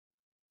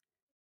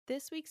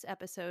This week's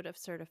episode of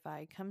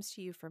Certified comes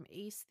to you from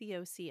ACE the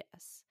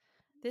OCS.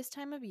 This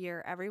time of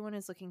year, everyone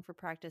is looking for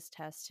practice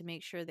tests to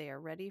make sure they are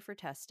ready for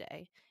test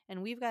day,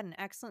 and we've got an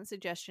excellent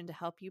suggestion to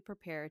help you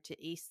prepare to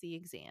ace the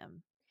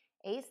exam.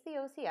 ACE the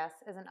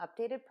OCS is an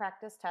updated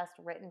practice test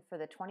written for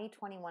the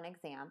 2021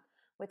 exam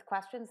with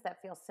questions that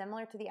feel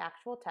similar to the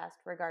actual test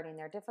regarding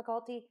their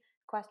difficulty,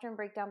 question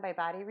breakdown by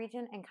body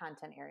region, and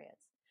content areas.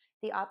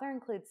 The author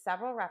includes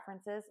several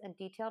references and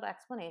detailed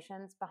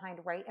explanations behind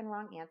right and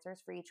wrong answers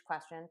for each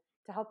question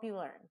to help you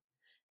learn.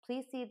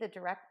 Please see the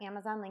direct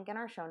Amazon link in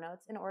our show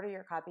notes and order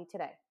your copy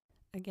today.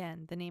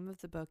 Again, the name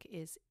of the book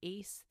is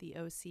ACE the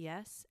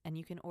OCS, and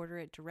you can order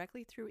it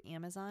directly through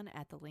Amazon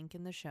at the link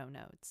in the show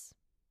notes.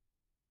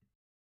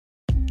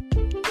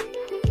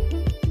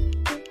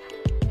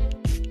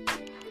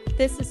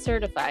 This is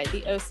Certified,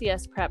 the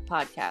OCS Prep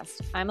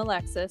Podcast. I'm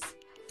Alexis.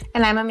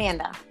 And I'm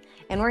Amanda,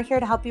 and we're here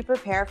to help you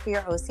prepare for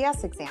your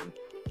OCS exam.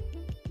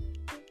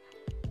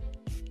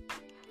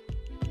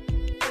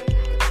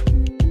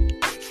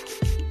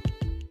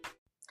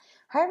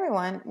 Hi,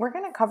 everyone. We're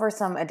going to cover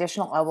some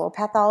additional elbow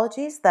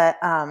pathologies that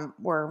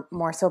were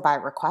more so by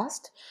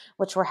request,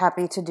 which we're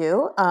happy to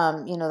do.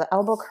 The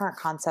elbow current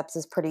concepts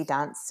is pretty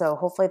dense, so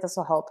hopefully this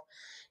will help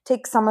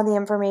take some of the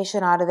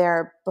information out of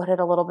there, put it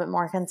a little bit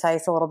more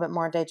concise, a little bit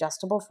more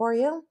digestible for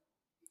you.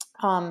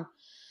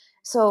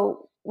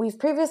 So we've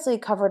previously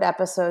covered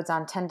episodes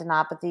on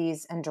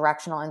tendinopathies and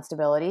directional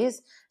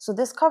instabilities. So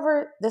this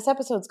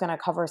episode is going to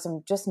cover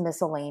some just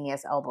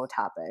miscellaneous elbow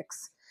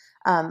topics.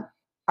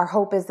 Our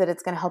hope is that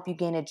it's going to help you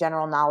gain a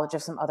general knowledge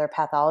of some other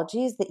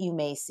pathologies that you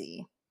may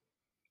see.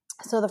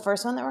 So the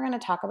first one that we're going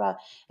to talk about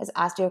is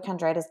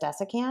osteochondritis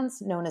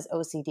dissecans, known as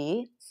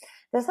OCD.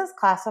 This is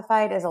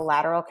classified as a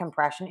lateral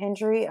compression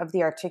injury of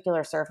the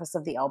articular surface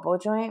of the elbow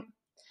joint.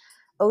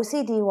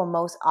 OCD will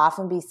most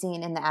often be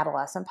seen in the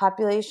adolescent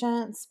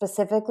population,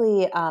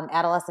 specifically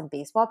adolescent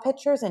baseball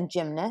pitchers and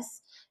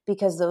gymnasts,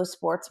 because those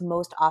sports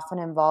most often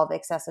involve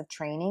excessive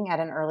training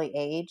at an early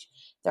age.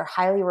 They're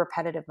highly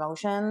repetitive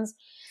motions.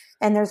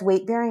 And there's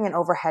weight bearing and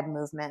overhead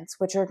movements,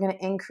 which are going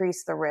to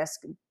increase the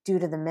risk due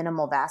to the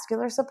minimal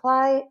vascular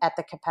supply at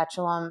the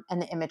capitulum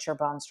and the immature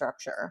bone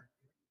structure.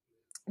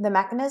 The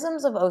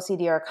mechanisms of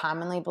OCD are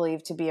commonly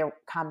believed to be a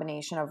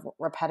combination of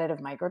repetitive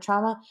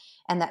microtrauma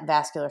and that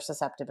vascular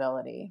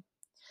susceptibility.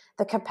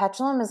 The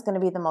capitulum is going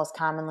to be the most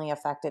commonly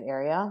affected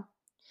area.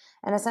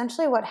 And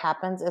essentially what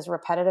happens is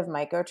repetitive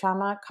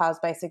microtrauma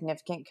caused by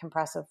significant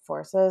compressive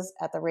forces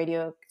at the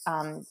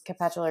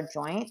radiocapitular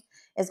joint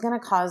is going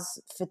to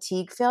cause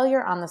fatigue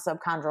failure on the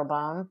subchondral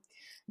bone.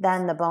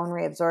 Then the bone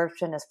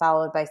reabsorption is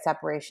followed by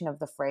separation of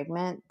the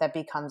fragment that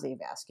becomes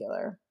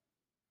avascular.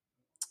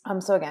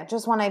 So again,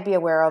 just one I'd be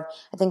aware of.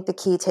 I think the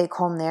key take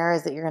home there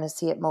is that you're going to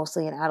see it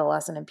mostly in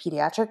adolescent and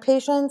pediatric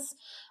patients.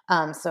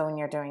 So when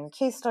you're doing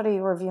case study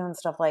review and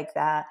stuff like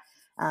that,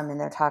 and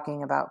they're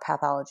talking about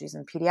pathologies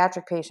in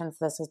pediatric patients,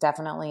 this is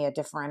definitely a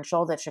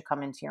differential that should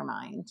come into your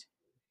mind.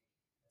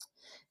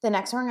 The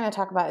next one we're going to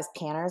talk about is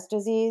Panner's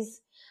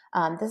disease.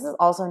 This is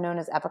also known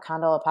as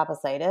epicondyle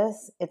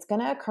apophysitis. It's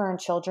going to occur in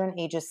children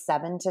ages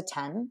 7 to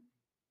 10.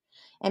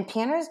 And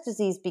Panner's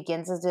disease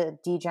begins as a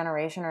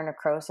degeneration or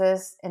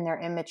necrosis in their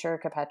immature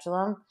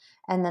capitulum,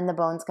 and then the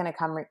bone's going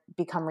to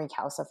become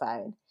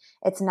recalcified.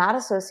 It's not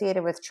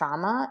associated with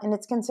trauma, and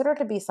it's considered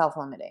to be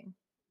self-limiting.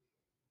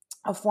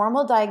 A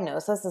formal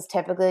diagnosis is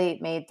typically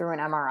made through an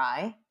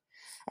MRI,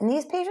 and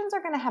these patients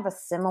are going to have a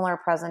similar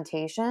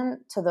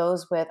presentation to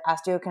those with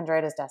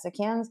osteochondritis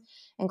dissecans,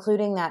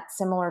 including that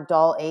similar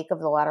dull ache of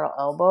the lateral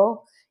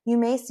elbow. You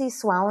may see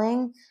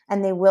swelling,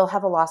 and they will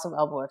have a loss of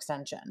elbow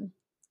extension.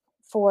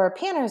 For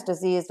Panner's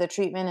disease, the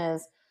treatment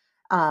is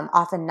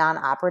often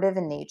non-operative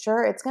in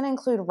nature. It's going to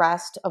include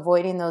rest,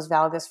 avoiding those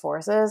valgus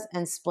forces,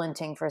 and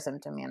splinting for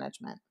symptom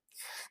management.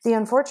 The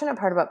unfortunate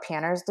part about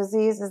Panner's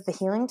disease is the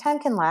healing time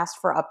can last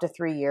for up to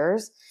 3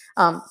 years,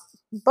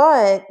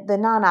 but the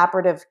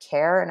non-operative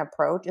care and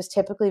approach is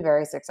typically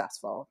very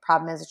successful.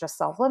 Problem is it's just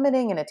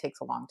self-limiting and it takes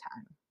a long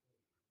time.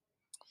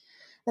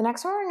 The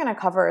next one we're going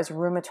to cover is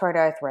rheumatoid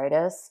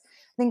arthritis.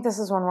 I think this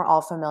is one we're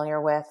all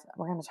familiar with.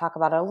 We're going to talk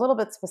about it a little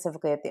bit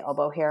specifically at the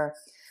elbow here.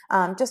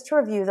 Just to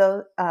review,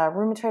 though,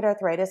 rheumatoid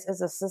arthritis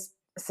is a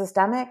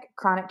systemic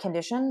chronic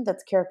condition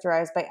that's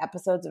characterized by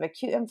episodes of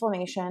acute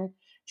inflammation,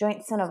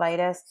 joint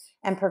synovitis,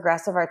 and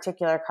progressive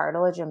articular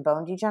cartilage and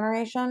bone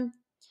degeneration.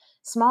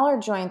 Smaller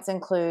joints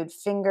include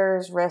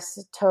fingers,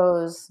 wrists,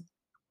 toes,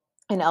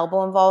 and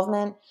elbow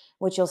involvement,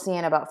 which you'll see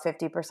in about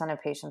 50%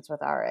 of patients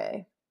with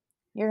RA.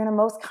 You're going to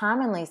most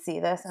commonly see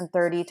this in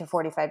 30 to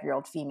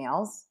 45-year-old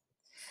females.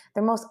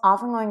 They're most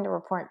often going to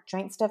report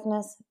joint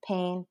stiffness,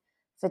 pain,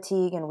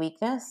 fatigue, and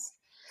weakness.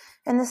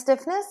 And the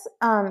stiffness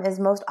is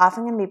most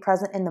often going to be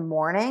present in the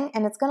morning,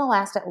 and it's going to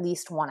last at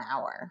least 1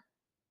 hour.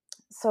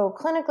 So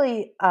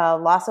clinically,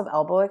 loss of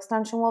elbow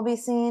extension will be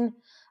seen,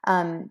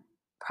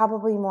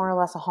 probably more or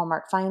less a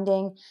hallmark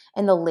finding.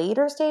 In the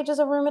later stages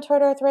of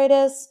rheumatoid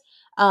arthritis,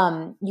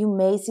 you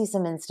may see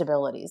some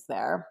instabilities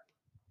there.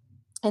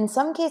 In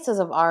some cases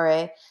of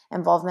RA,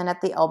 involvement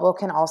at the elbow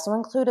can also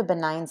include a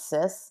benign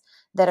cyst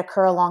that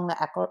occur along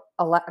the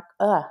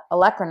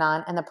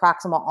olecranon and the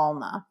proximal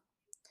ulna.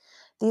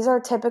 These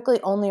are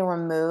typically only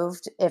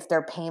removed if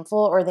they're painful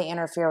or they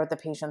interfere with the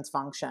patient's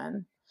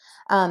function.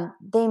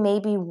 They may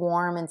be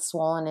warm and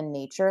swollen in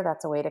nature.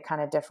 That's a way to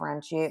kind of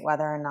differentiate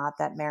whether or not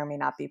that may or may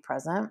not be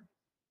present.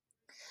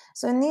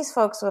 So in these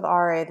folks with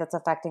RA that's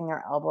affecting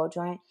their elbow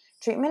joint,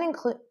 treatment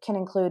can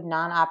include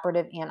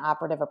non-operative and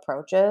operative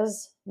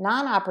approaches.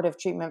 Non-operative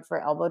treatment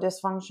for elbow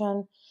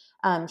dysfunction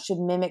should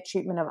mimic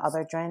treatment of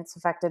other joints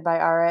affected by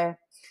RA.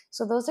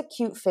 So those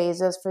acute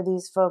phases for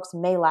these folks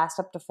may last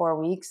up to 4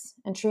 weeks,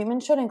 and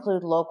treatment should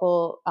include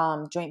local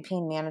joint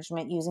pain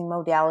management using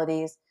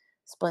modalities,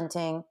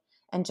 splinting,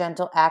 and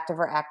gentle active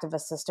or active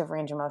assistive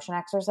range of motion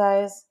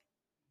exercise.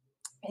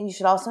 And you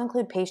should also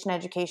include patient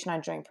education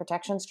on joint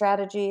protection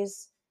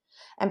strategies.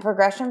 And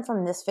progression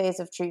from this phase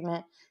of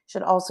treatment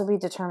should also be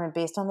determined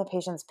based on the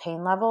patient's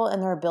pain level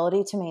and their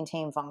ability to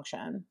maintain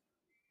function.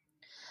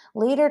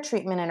 Later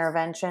treatment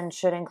intervention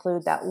should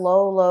include that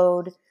low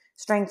load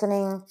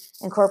strengthening,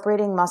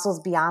 incorporating muscles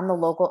beyond the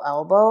local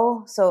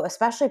elbow. So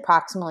especially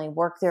proximally,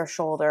 work their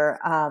shoulder,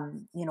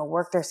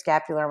 work their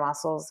scapular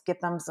muscles, get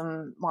them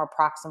some more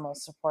proximal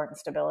support and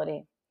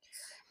stability.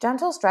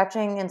 Gentle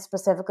stretching and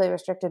specifically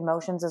restricted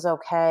motions is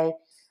okay.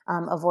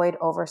 Avoid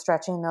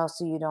overstretching though,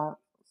 so you don't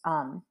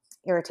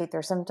irritate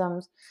their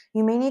symptoms.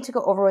 You may need to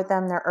go over with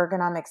them their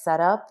ergonomic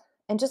setup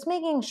and just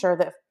making sure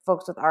that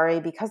folks with RA,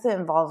 because it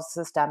involves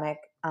systemic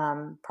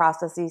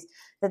processes,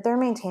 that they're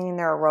maintaining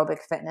their aerobic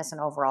fitness and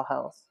overall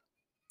health.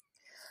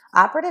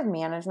 Operative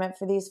management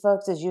for these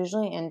folks is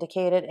usually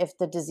indicated if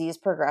the disease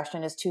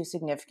progression is too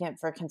significant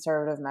for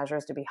conservative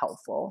measures to be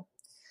helpful.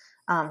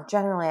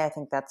 Generally, I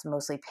think that's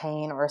mostly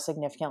pain or a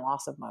significant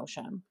loss of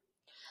motion.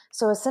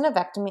 So a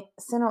synovectomy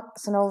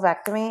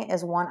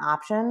is one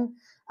option.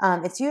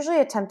 It's usually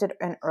attempted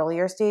in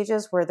earlier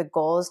stages where the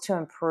goal is to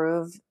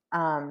improve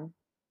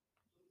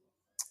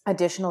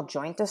additional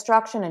joint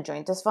destruction and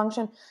joint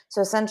dysfunction.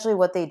 So essentially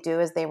what they do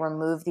is they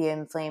remove the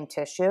inflamed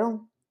tissue.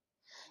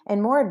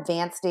 In more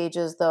advanced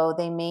stages, though,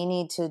 they may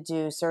need to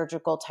do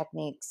surgical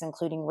techniques,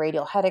 including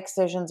radial head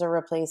excisions or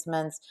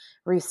replacements,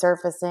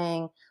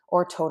 resurfacing,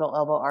 or total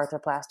elbow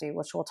arthroplasty,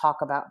 which we'll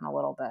talk about in a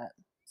little bit.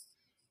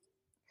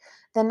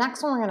 The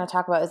next one we're going to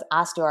talk about is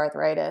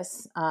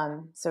osteoarthritis.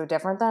 So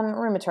different than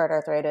rheumatoid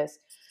arthritis.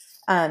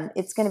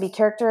 It's going to be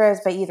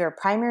characterized by either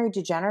primary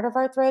degenerative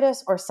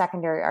arthritis or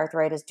secondary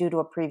arthritis due to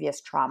a previous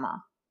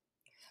trauma.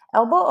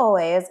 Elbow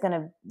OA is going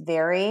to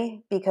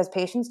vary because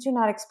patients do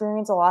not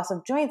experience a loss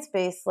of joint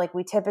space like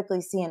we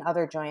typically see in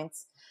other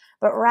joints,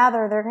 but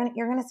rather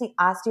you're going to see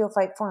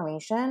osteophyte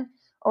formation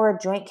or a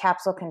joint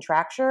capsule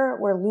contracture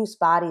where loose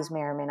bodies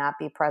may or may not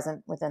be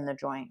present within the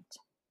joint.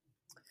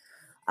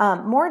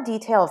 More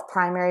detail of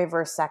primary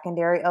versus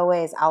secondary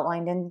OA is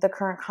outlined in the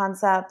current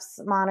concepts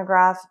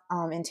monograph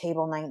in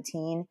table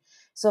 19.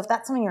 So if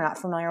that's something you're not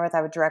familiar with,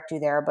 I would direct you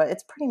there, but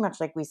it's pretty much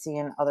like we see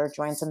in other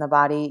joints in the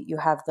body. You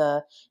have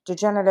the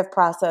degenerative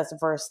process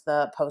versus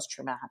the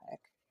post-traumatic.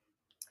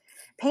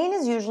 Pain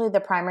is usually the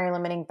primary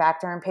limiting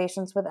factor in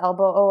patients with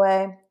elbow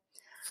OA.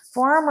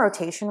 Forearm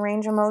rotation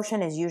range of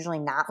motion is usually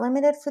not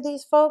limited for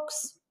these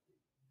folks.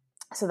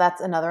 So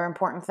that's another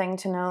important thing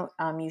to note.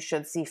 You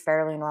should see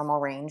fairly normal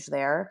range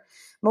there.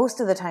 Most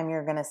of the time,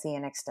 you're going to see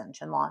an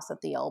extension loss at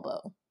the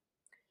elbow.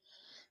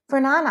 For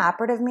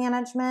non-operative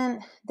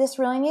management, this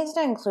really needs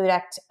to include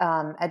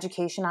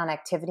education on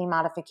activity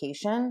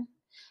modification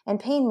and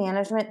pain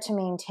management to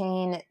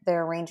maintain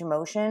their range of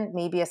motion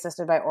may be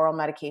assisted by oral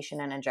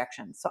medication and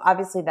injections. So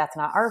obviously that's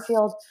not our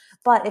field,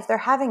 but if they're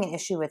having an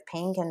issue with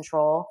pain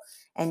control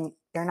and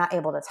they're not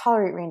able to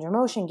tolerate range of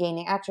motion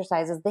gaining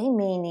exercises, they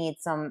may need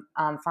some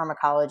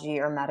pharmacology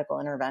or medical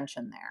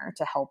intervention there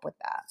to help with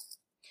that.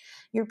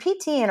 Your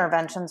PT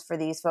interventions for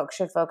these folks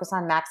should focus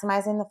on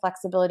maximizing the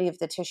flexibility of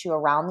the tissue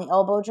around the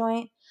elbow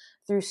joint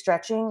through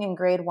stretching in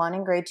grade 1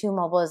 and grade 2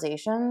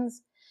 mobilizations,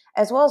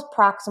 as well as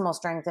proximal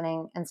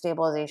strengthening and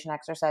stabilization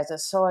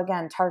exercises. So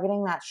again,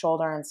 targeting that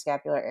shoulder and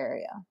scapular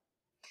area.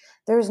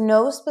 There's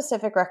no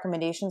specific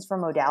recommendations for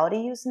modality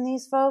use in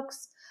these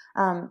folks.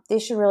 They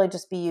should really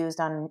just be used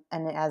on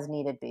an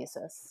as-needed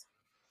basis.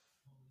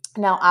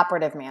 Now,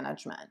 operative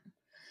management.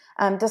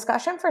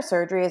 Discussion for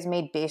surgery is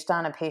made based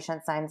on a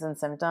patient's signs and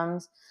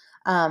symptoms.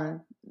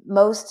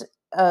 Most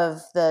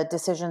of the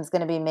decisions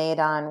going to be made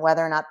on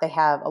whether or not they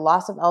have a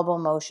loss of elbow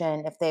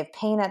motion, if they have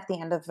pain at the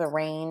end of the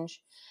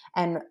range,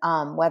 and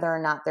whether or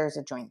not there's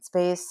a joint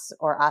space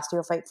or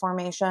osteophyte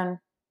formation.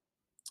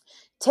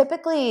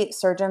 Typically,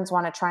 surgeons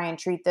want to try and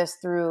treat this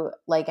through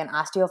like an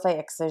osteophyte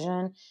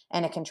excision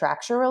and a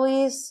contracture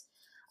release,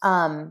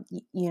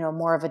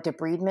 more of a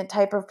debridement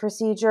type of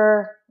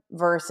procedure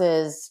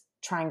versus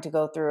trying to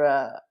go through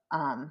a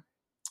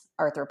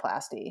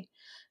arthroplasty.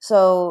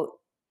 So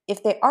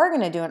if they are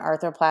going to do an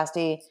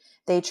arthroplasty,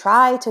 they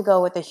try to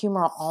go with a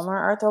humeral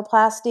ulnar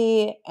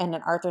arthroplasty and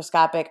an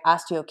arthroscopic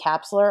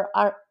osteocapsular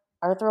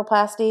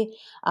arthroplasty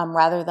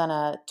rather than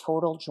a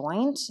total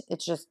joint.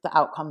 It's just the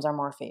outcomes are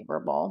more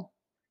favorable.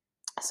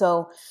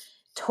 So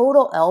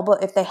total elbow,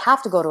 if they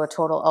have to go to a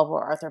total elbow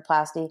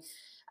arthroplasty,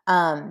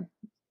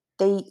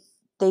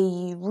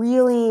 they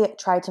really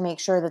try to make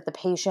sure that the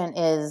patient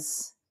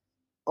is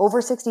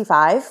over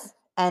 65,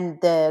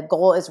 and the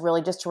goal is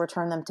really just to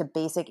return them to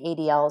basic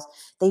ADLs.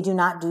 They do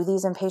not do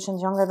these in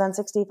patients younger than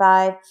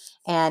 65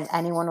 and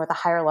anyone with a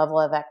higher level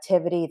of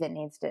activity that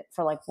needs it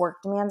for like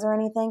work demands or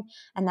anything.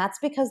 And that's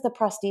because the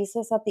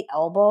prosthesis at the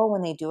elbow,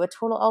 when they do a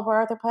total elbow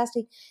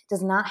arthroplasty,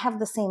 does not have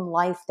the same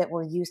life that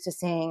we're used to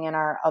seeing in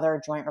our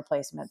other joint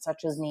replacements,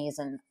 such as knees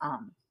and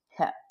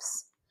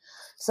hips.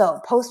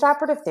 So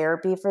postoperative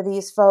therapy for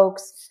these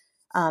folks,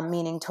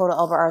 meaning total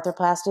elbow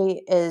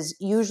arthroplasty, is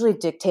usually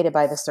dictated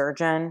by the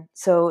surgeon.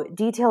 So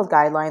detailed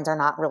guidelines are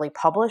not really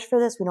published for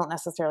this. We don't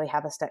necessarily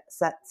have a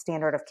set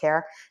standard of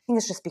care. I think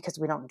it's just because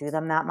we don't do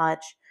them that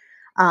much.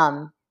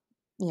 I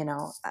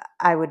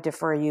would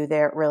defer you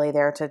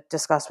there to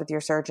discuss with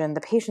your surgeon. The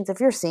patients, if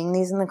you're seeing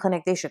these in the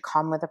clinic, they should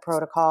come with a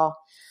protocol.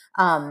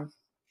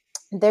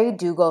 They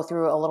do go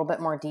through a little bit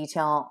more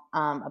detail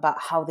about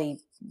how they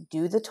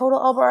do the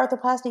total elbow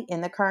arthroplasty in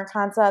the current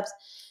concepts.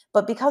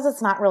 But because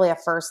it's not really a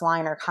first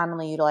line or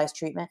commonly utilized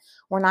treatment,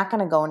 we're not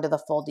going to go into the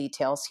full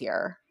details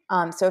here.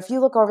 So if you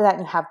look over that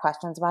and you have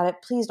questions about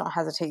it, please don't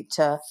hesitate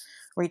to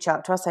reach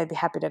out to us. I'd be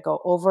happy to go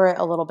over it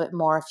a little bit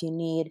more if you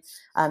need.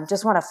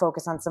 Just want to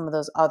focus on some of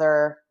those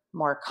other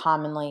more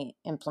commonly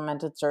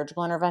implemented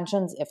surgical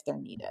interventions if they're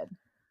needed.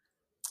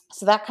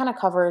 So that kind of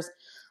covers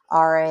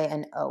RA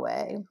and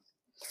OA.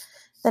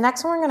 The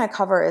next one we're going to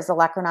cover is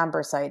olecranon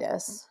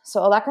bursitis.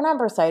 So olecranon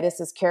bursitis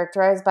is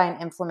characterized by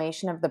an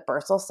inflammation of the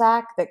bursal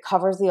sac that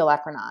covers the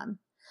olecranon.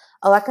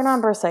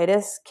 Olecranon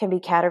bursitis can be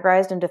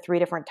categorized into 3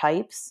 different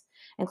types,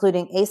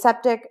 including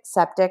aseptic,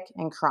 septic,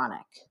 and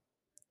chronic.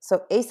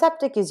 So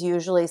aseptic is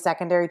usually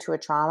secondary to a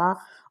trauma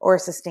or a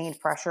sustained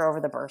pressure over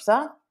the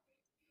bursa.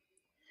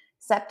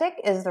 Septic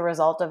is the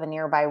result of a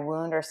nearby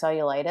wound or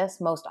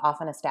cellulitis, most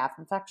often a staph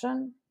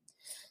infection.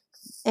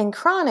 And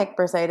chronic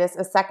bursitis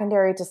is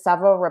secondary to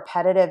several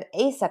repetitive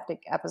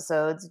aseptic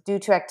episodes due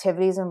to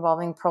activities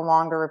involving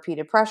prolonged or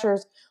repeated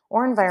pressures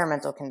or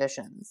environmental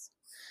conditions.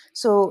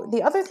 So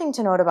the other thing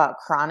to note about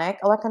chronic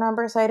olecranon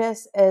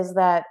bursitis is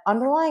that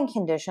underlying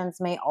conditions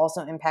may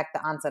also impact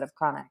the onset of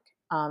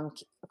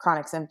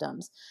chronic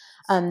symptoms.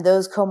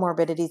 Those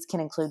comorbidities can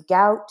include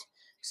gout,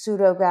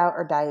 pseudogout,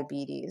 or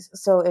diabetes.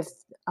 So if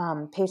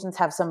patients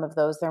have some of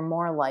those, they're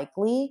more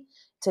likely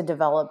to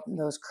develop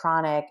those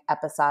chronic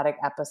episodic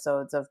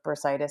episodes of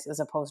bursitis as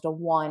opposed to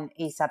one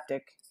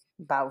aseptic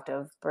bout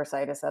of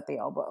bursitis at the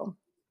elbow.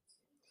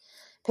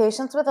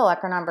 Patients with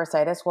olecranon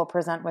bursitis will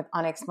present with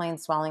unexplained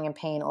swelling and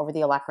pain over the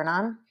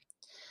olecranon,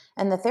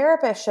 and the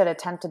therapist should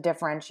attempt to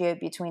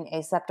differentiate between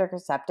aseptic or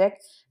septic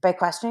by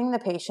questioning the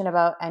patient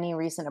about any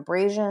recent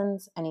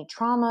abrasions, any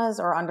traumas,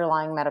 or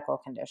underlying medical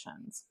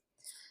conditions.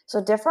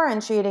 So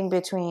differentiating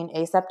between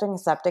aseptic and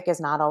septic is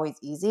not always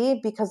easy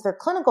because their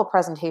clinical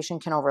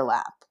presentation can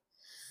overlap.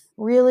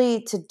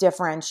 Really, to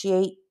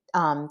differentiate,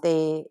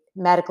 they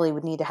medically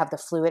would need to have the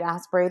fluid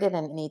aspirated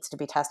and it needs to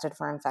be tested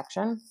for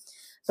infection.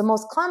 The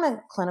most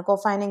common clinical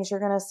findings you're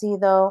going to see,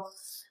 though,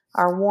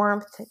 are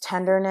warmth,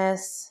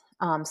 tenderness,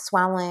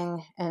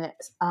 swelling, and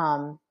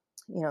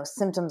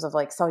symptoms of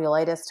like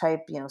cellulitis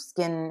type,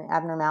 skin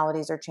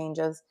abnormalities or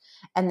changes,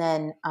 and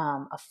then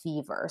a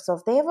fever. So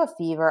if they have a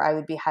fever, I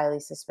would be highly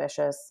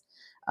suspicious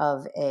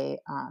of a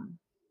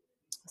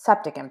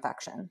septic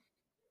infection.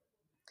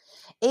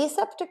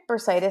 Aseptic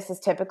bursitis is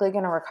typically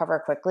going to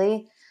recover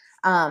quickly.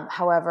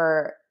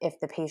 However, if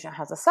the patient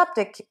has a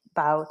septic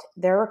bout,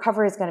 their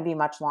recovery is going to be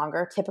much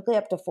longer, typically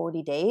up to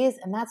 40 days,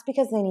 and that's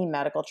because they need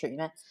medical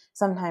treatment,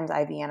 sometimes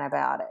IV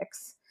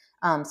antibiotics.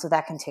 So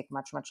that can take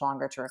much, much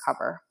longer to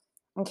recover.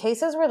 In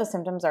cases where the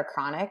symptoms are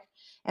chronic,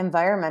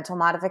 environmental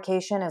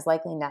modification is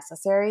likely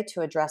necessary to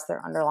address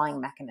their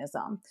underlying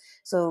mechanism.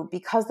 So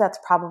because that's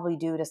probably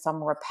due to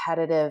some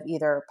repetitive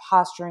either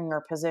posturing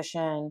or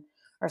position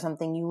or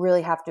something, you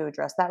really have to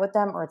address that with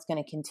them or it's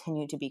going to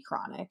continue to be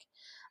chronic.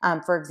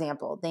 For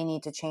example, they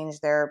need to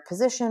change their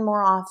position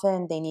more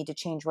often. They need to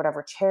change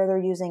whatever chair they're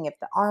using if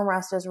the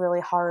armrest is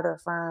really hard or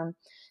firm.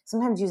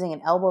 Sometimes using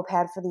an elbow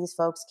pad for these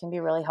folks can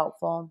be really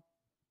helpful.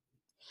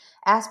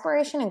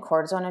 Aspiration and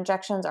cortisone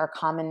injections are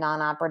common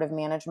non-operative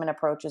management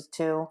approaches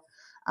too.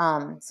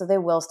 So they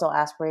will still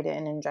aspirate it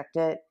and inject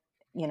it,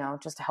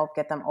 just to help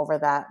get them over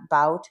that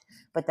bout,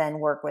 but then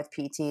work with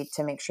PT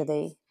to make sure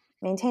they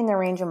maintain their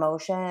range of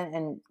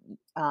motion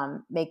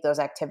and make those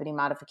activity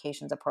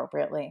modifications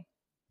appropriately.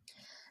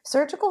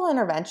 Surgical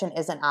intervention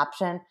is an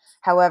option.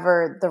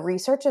 However, the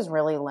research is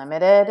really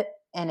limited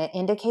and it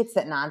indicates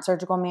that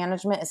non-surgical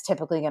management is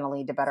typically going to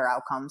lead to better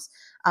outcomes.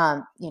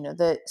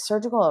 The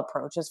surgical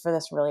approaches for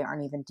this really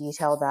aren't even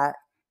detailed that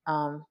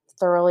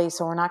thoroughly,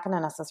 so we're not going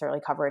to necessarily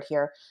cover it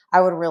here.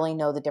 I would really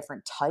know the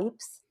different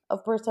types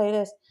of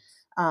bursitis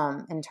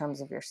in terms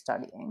of your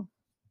studying.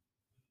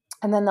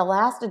 And then the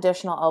last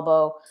additional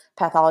elbow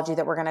pathology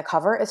that we're going to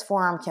cover is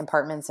forearm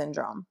compartment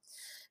syndrome.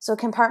 So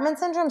compartment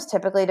syndrome is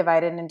typically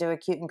divided into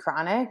acute and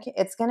chronic.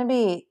 It's going to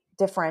be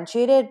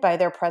differentiated by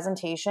their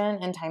presentation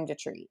and time to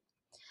treat.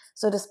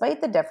 So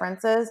despite the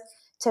differences,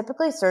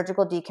 typically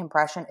surgical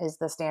decompression is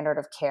the standard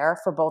of care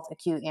for both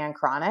acute and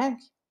chronic.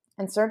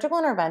 And surgical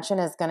intervention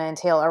is going to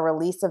entail a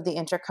release of the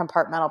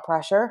intercompartmental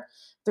pressure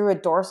through a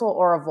dorsal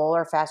or a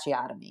volar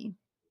fasciotomy.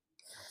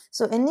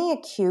 So in the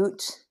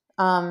acute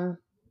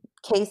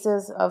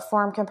cases of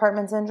forearm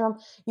compartment syndrome,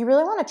 you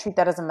really want to treat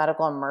that as a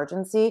medical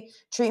emergency.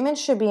 Treatment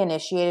should be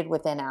initiated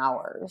within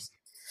hours.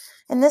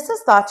 And this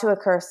is thought to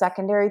occur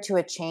secondary to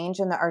a change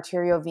in the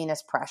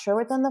arteriovenous pressure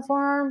within the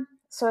forearm.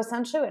 So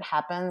essentially what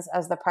happens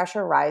as the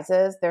pressure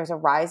rises, there's a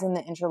rise in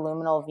the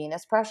interluminal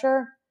venous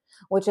pressure,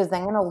 which is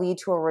then going to lead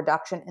to a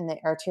reduction in the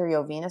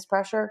arteriovenous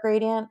pressure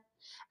gradient.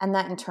 And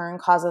that in turn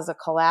causes a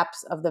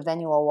collapse of the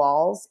venule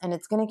walls, and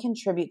it's going to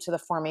contribute to the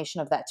formation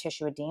of that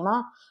tissue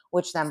edema,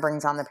 which then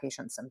brings on the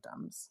patient's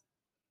symptoms.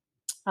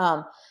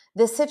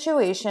 This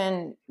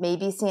situation may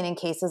be seen in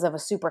cases of a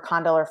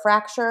supracondylar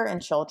fracture in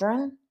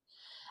children.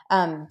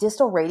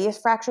 Distal radius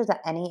fractures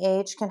at any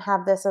age can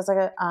have this as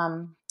a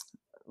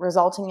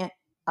resulting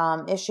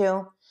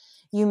issue.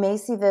 You may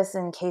see this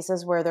in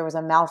cases where there was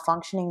a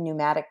malfunctioning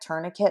pneumatic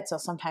tourniquet, so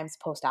sometimes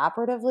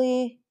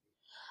postoperatively.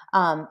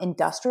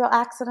 Industrial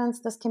accidents,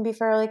 this can be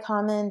fairly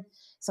common.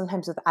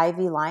 Sometimes with IV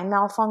line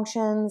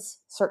malfunctions,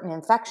 certain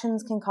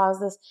infections can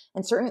cause this,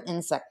 and certain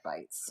insect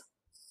bites.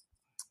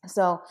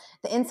 So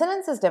the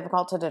incidence is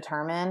difficult to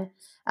determine.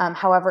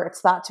 However,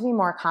 it's thought to be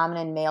more common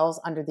in males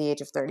under the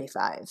age of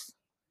 35.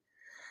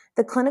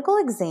 The clinical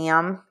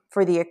exam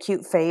for the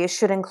acute phase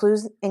should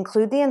include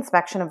the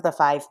inspection of the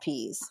 5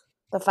 Ps.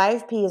 The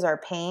 5 Ps are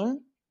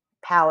pain,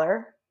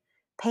 pallor,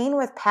 pain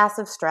with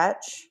passive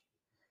stretch,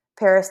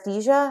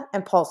 paresthesia,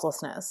 and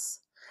pulselessness.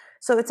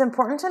 So it's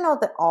important to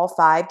note that all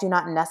 5 do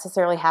not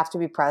necessarily have to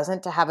be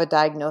present to have a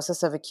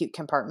diagnosis of acute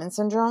compartment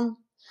syndrome.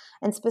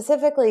 And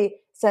specifically,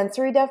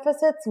 sensory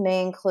deficits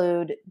may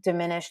include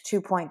diminished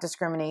 2-point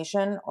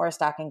discrimination or a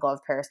stocking glove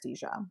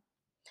paresthesia.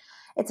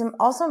 It's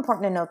also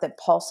important to note that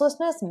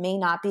pulselessness may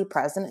not be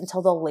present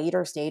until the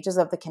later stages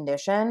of the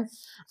condition.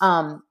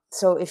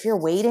 So if you're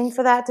waiting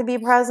for that to be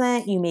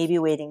present, you may be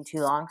waiting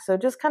too long. So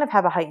just kind of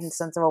have a heightened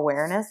sense of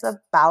awareness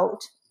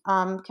about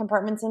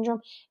compartment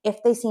syndrome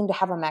if they seem to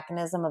have a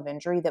mechanism of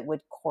injury that would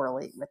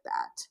correlate with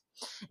that.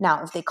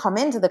 Now, if they come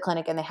into the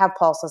clinic and they have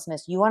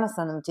pulselessness, you want to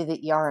send them to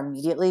the ER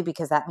immediately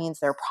because that means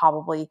they're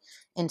probably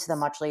into the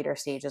much later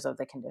stages of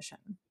the condition.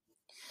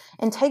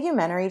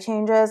 Integumentary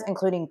changes,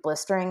 including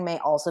blistering, may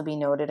also be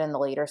noted in the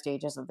later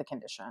stages of the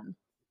condition.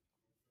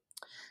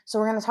 So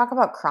we're going to talk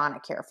about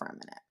chronic here for a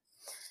minute.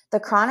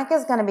 The chronic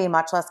is going to be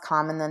much less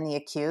common than the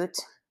acute.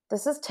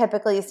 This is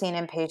typically seen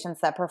in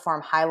patients that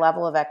perform high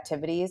level of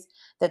activities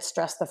that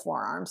stress the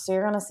forearms. So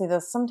you're going to see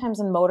this sometimes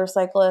in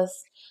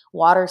motorcyclists,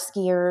 water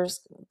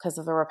skiers because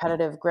of the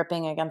repetitive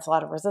gripping against a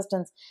lot of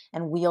resistance,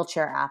 and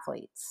wheelchair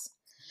athletes.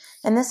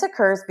 And this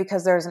occurs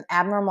because there's an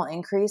abnormal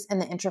increase in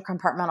the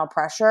intercompartmental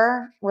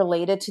pressure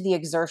related to the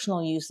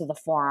exertional use of the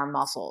forearm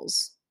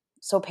muscles.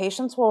 So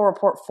patients will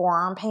report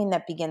forearm pain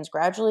that begins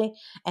gradually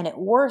and it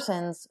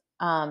worsens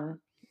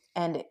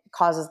and it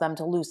causes them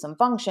to lose some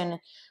function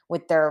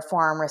with their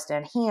forearm, wrist,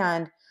 and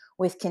hand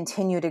with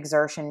continued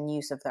exertion and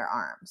use of their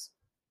arms.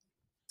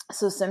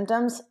 So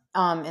symptoms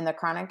in the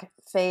chronic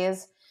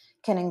phase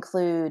can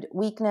include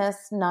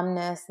weakness,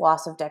 numbness,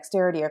 loss of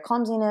dexterity or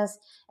clumsiness,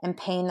 and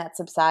pain that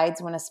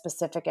subsides when a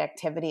specific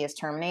activity is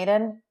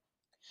terminated.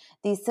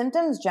 These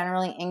symptoms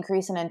generally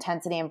increase in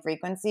intensity and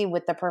frequency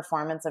with the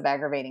performance of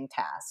aggravating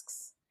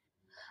tasks.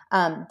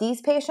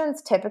 These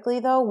patients typically,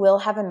 though, will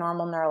have a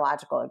normal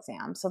neurological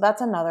exam. So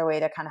that's another way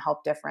to kind of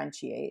help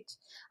differentiate.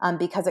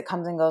 Because it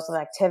comes and goes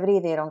with activity,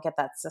 they don't get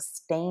that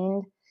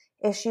sustained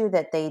issue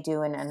that they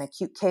do in an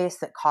acute case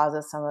that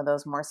causes some of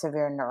those more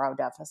severe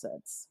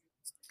neurodeficits.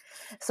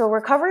 So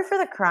recovery for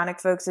the chronic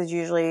folks is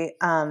usually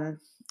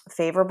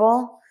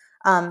favorable.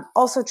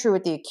 Also true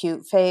with the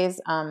acute phase.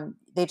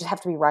 They just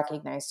have to be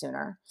recognized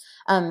sooner.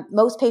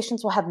 Most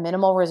patients will have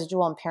minimal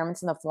residual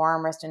impairments in the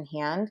forearm, wrist, and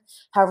hand.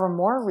 However,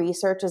 more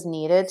research is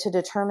needed to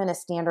determine a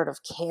standard of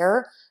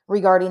care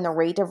regarding the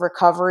rate of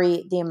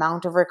recovery, the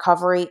amount of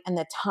recovery, and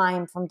the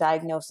time from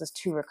diagnosis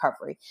to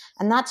recovery.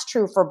 And that's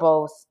true for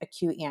both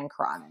acute and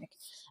chronic.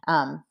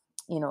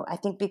 I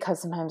think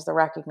because sometimes the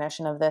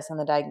recognition of this and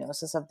the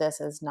diagnosis of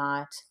this is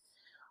not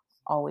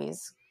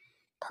always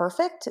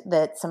perfect,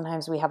 that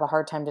sometimes we have a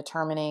hard time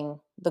determining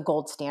the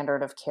gold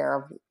standard of care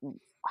of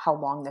how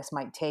long this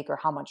might take or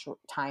how much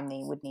time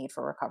they would need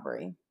for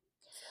recovery.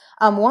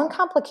 One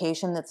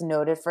complication that's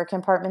noted for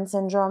compartment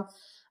syndrome,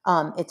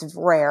 it's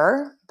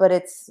rare, but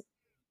it's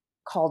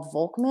called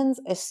Volkmann's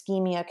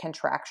ischemia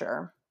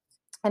contracture.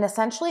 And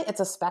essentially, it's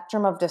a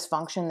spectrum of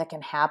dysfunction that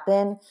can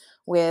happen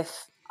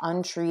with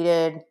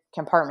untreated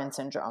compartment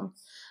syndrome.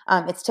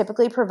 It's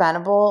typically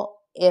preventable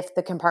if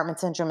the compartment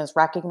syndrome is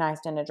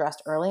recognized and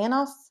addressed early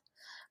enough.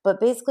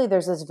 But basically,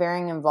 there's this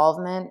varying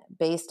involvement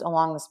based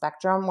along the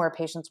spectrum where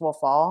patients will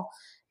fall.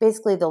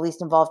 Basically, the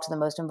least involved to the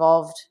most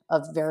involved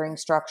of varying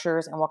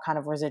structures and what kind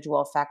of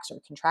residual effects or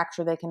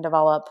contracture they can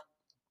develop.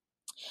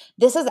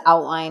 This is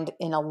outlined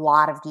in a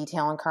lot of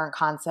detail in Current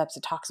Concepts.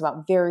 It talks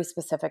about very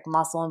specific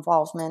muscle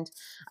involvement.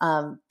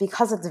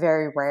 Because it's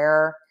very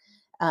rare,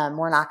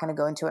 we're not going to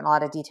go into it in a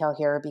lot of detail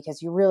here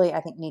because you really,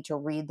 I think, need to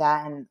read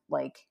that and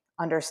like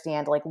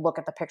understand, like look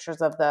at the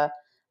pictures of the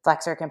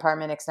flexor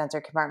compartment,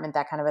 extensor compartment,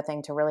 that kind of a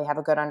thing to really have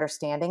a good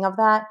understanding of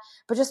that.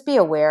 But just be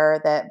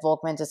aware that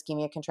Volkmann's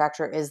ischemia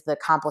contracture is the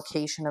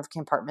complication of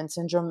compartment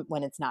syndrome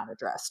when it's not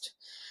addressed.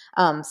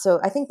 So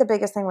I think the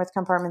biggest thing with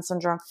compartment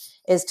syndrome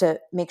is to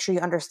make sure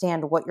you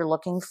understand what you're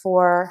looking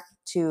for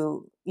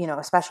to,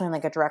 especially in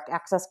like a direct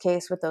access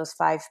case with those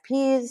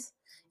 5Ps.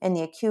 In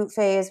the acute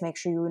phase, make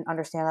sure you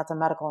understand that's a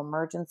medical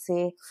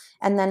emergency.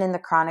 And then in the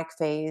chronic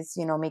phase,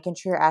 making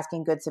sure you're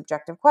asking good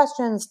subjective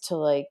questions to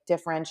like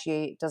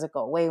differentiate, does it go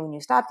away when you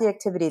stop the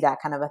activity, that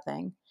kind of a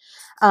thing.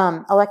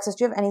 Alexis,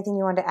 do you have anything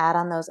you want to add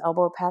on those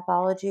elbow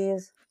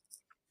pathologies?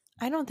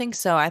 I don't think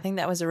so. I think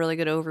that was a really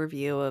good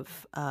overview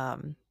of,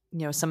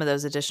 some of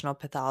those additional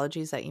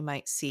pathologies that you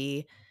might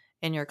see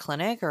in your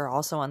clinic or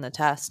also on the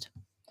test.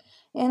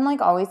 And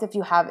like always, if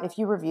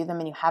you review them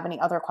and you have any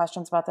other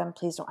questions about them,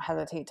 please don't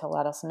hesitate to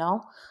let us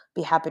know.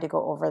 Be happy to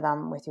go over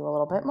them with you a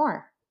little bit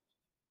more.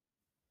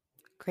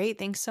 Great.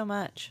 Thanks so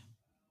much.